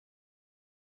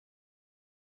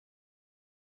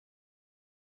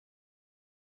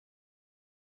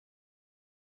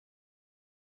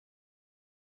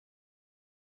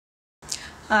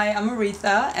Hi, I'm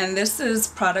Aretha, and this is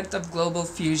Product of Global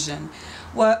Fusion.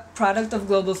 What Product of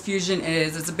Global Fusion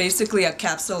is, it's basically a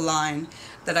capsule line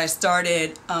that I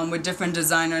started with different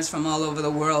designers from all over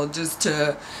the world.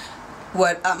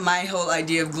 My whole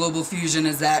idea of global fusion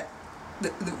is that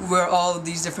we're all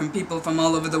these different people from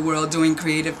all over the world doing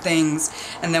creative things,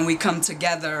 and then we come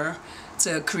together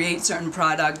to create certain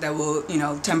product that will,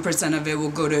 10% of it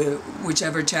will go to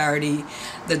whichever charity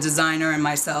the designer and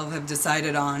myself have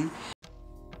decided on.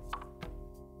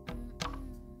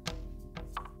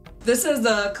 This is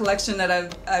the collection that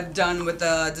I've done with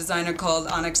a designer called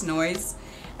Onyx Noise.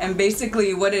 And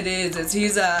basically what it is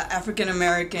he's an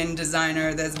African-American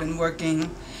designer that's been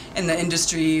working in the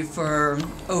industry for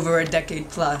over a decade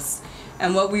plus.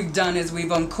 And what we've done is we've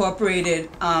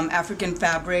incorporated African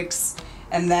fabrics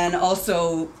and then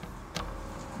also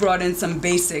brought in some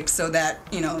basics so that,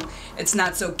 it's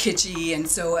not so kitschy and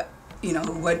so,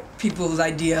 what people's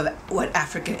idea of what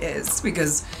Africa is.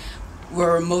 Because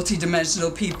we're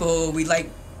multi-dimensional people, we like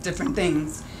different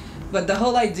things. But the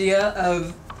whole idea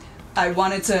of, I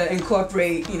wanted to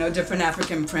incorporate, different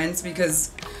African prints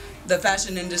because the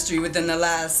fashion industry within the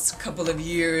last couple of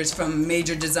years, from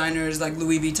major designers like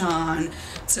Louis Vuitton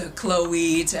to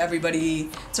Chloe to everybody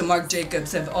to Marc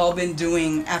Jacobs, have all been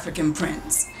doing African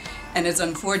prints. And it's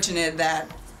unfortunate that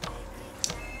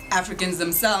Africans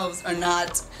themselves are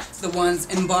not the ones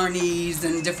in Barney's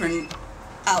and different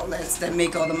outlets that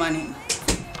make all the money.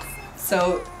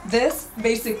 So this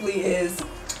basically is,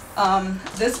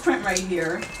 this print right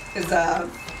here is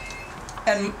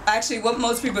and actually what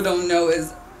most people don't know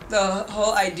is the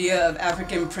whole idea of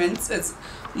African prints is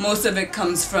most of it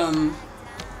comes from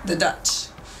the Dutch.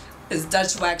 It's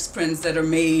Dutch wax prints that are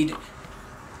made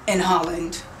in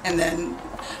Holland,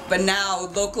 but now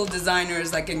local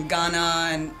designers like in Ghana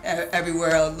and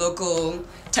everywhere, local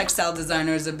textile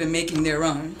designers have been making their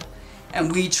own. And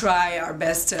we try our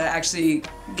best to actually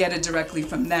get it directly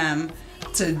from them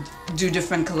to do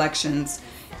different collections.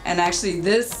 And actually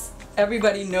this,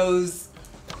 everybody knows,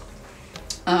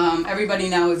 everybody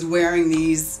now is wearing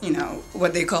these,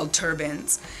 what they call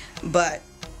turbans. But,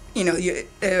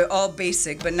 they're all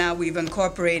basic, but now we've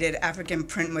incorporated African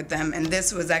print with them. And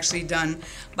this was actually done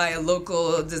by a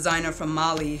local designer from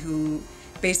Mali who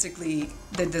basically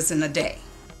did this in a day.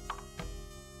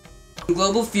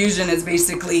 Global Fusion is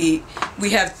basically,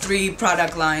 we have 3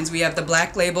 product lines. We have the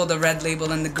black label, the red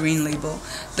label, and the green label.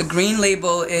 The green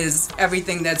label is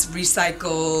everything that's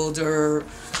recycled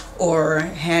or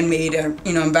handmade or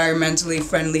environmentally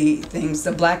friendly things.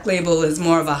 The black label is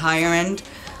more of a higher end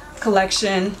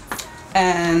collection,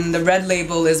 and the red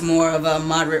label is more of a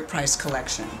moderate price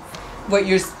collection. But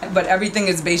everything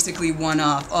is basically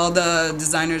one-off. All the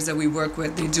designers that we work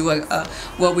with, they do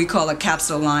what we call a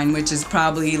capsule line, which is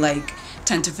probably like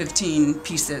 10 to 15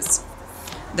 pieces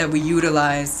that we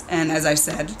utilize. And as I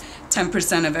said,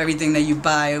 10% of everything that you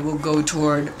buy will go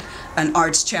toward an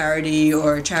arts charity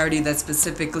or a charity that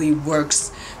specifically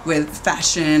works with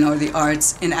fashion or the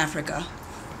arts in Africa.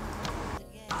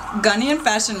 Ghanaian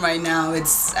fashion right now,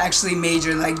 it's actually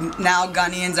major. Like now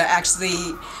Ghanaians are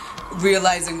actually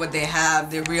realizing what they have.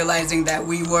 They're realizing that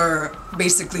we were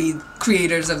basically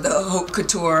creators of the haute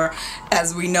couture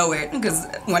as we know it. Because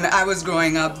when I was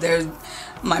growing up,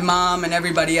 my mom and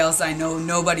everybody else I know,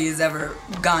 nobody has ever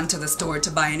gone to the store to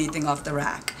buy anything off the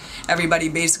rack. Everybody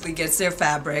basically gets their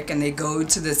fabric and they go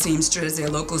to the seamstress, their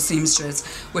local seamstress,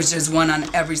 which is one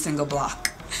on every single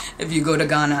block if you go to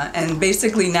Ghana. And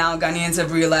basically now Ghanaians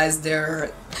have realized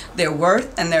their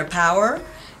worth and their power.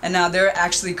 And now they're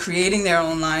actually creating their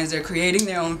own lines, they're creating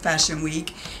their own fashion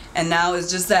week. And now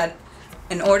it's just that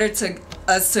in order to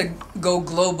us to go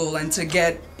global and to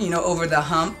get, over the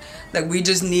hump, that we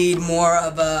just need more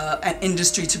of an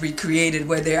industry to be created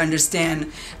where they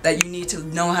understand that you need to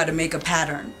know how to make a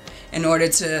pattern in order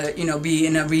to, be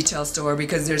in a retail store,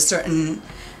 because there's certain,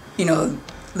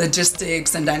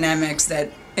 logistics and dynamics that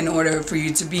in order for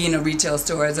you to be in a retail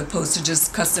store as opposed to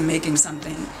just custom making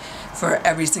something for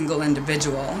every single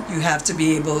individual, you have to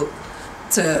be able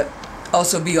to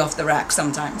also be off the rack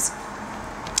sometimes.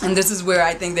 And this is where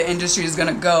I think the industry is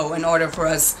going to go in order for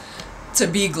us to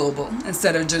be global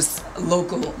instead of just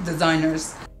local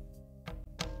designers.